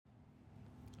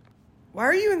Why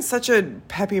are you in such a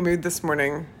peppy mood this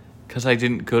morning? Because I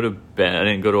didn't go to bed. I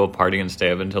didn't go to a party and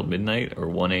stay up until midnight or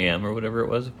 1 a.m. or whatever it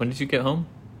was. When did you get home?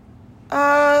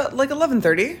 Like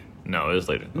 11:30? No, it was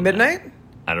later than Midnight? that.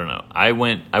 I don't know. I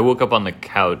woke up on the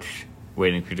couch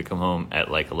waiting for you to come home at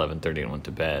like 11:30 and went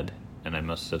to bed. And I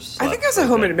must have slept. I think I was at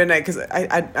home at midnight because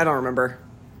I don't remember.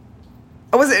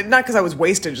 I wasn't, not because I was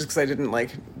wasted, just because I didn't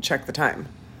like check the time.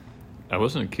 I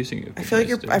wasn't accusing you. I feel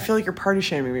like you're party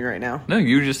shaming me right now. No,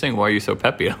 you were just saying, why are you so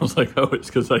peppy? I was like, oh, it's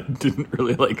because I didn't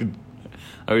really like.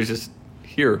 I was just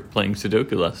here playing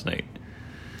Sudoku last night.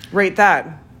 Rate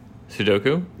that.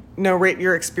 Sudoku? No, rate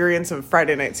your experience of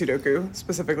Friday night Sudoku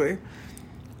specifically.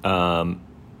 3 out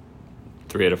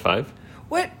of 5.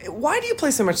 What? Why do you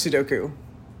play so much Sudoku?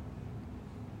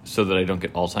 So that I don't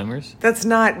get Alzheimer's? That's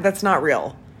not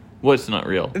real. What's not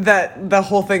real? That the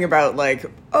whole thing about like,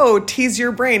 oh, tease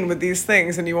your brain with these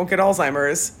things and you won't get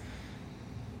Alzheimer's.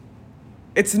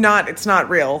 It's not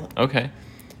real. Okay.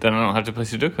 Then I don't have to play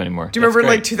Sudoku anymore. Do you remember in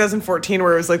like 2014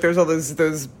 where it was like there was all those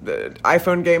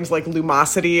iPhone games like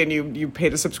Lumosity and you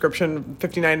paid a subscription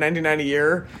 $59.99 a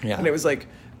year? Yeah. And it was like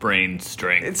brain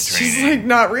strength it's training. just like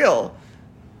not real.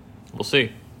 We'll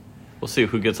see. We'll see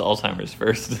who gets Alzheimer's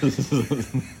first.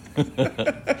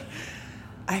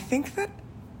 I think that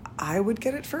I would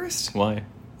get it first. Why?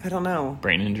 I don't know.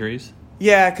 Brain injuries?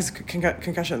 Yeah, because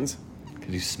concussions.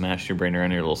 Because you smashed your brain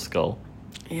around your little skull.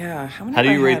 Yeah. How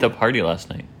do you rate the party last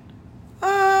night?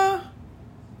 I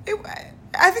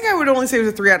think I would only say it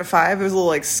was a 3 out of 5. It was a little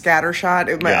like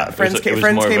scattershot. My friends came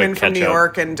in from New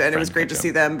York, and it was great to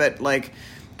see them. But like,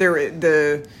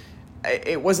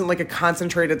 it wasn't like a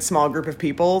concentrated small group of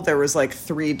people. There was like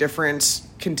 3 different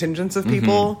contingents of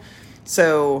people. Mm-hmm.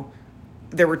 So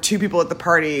there were 2 people at the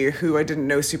party who I didn't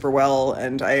know super well,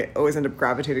 and I always end up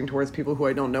gravitating towards people who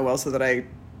I don't know well, so that I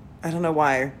don't know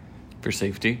why. For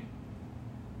safety.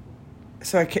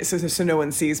 So I can't. So no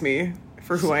one sees me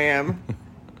for who I am.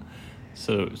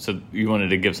 So you wanted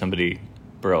to give somebody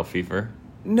Burrell fever?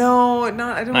 No,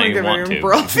 not. I don't want to give anyone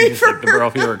Burrell fever. Like the Burrell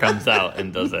fever comes out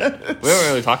and does it. We haven't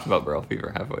really talked about Burrell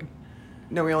fever, have we?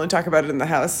 No, we only talk about it in the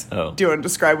house. Oh. Do you want to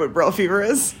describe what Burrell fever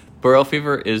is? Burrell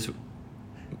fever is.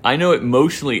 I know it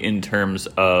mostly in terms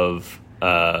of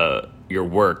your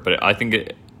work, but I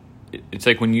think it's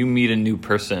like when you meet a new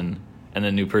person and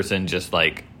the new person just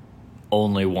like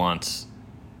only wants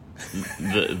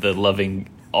the loving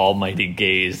almighty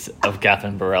gaze of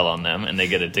Catherine Burrell on them, and they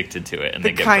get addicted to it, and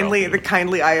the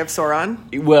kindly eye of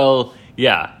Sauron. Well,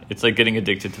 yeah, it's like getting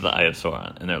addicted to the eye of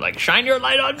Sauron, and they're like, "Shine your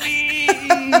light on me!"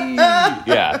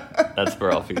 Yeah, that's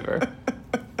Burrell fever.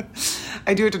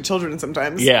 I do it to children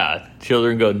sometimes. Yeah,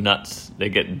 children go nuts.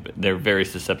 They're very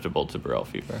susceptible to Burrell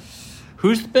fever.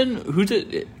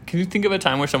 Can you think of a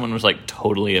time where someone was like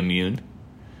totally immune?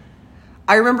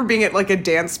 I remember being at like a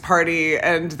dance party,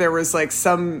 and there was like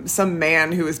some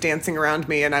man who was dancing around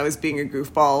me, and I was being a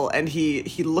goofball, and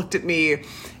he looked at me,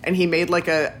 and he made like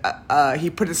he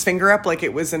put his finger up like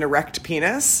it was an erect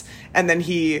penis, and then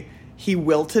he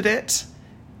wilted it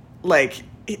like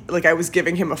I was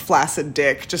giving him a flaccid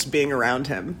dick just being around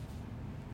him.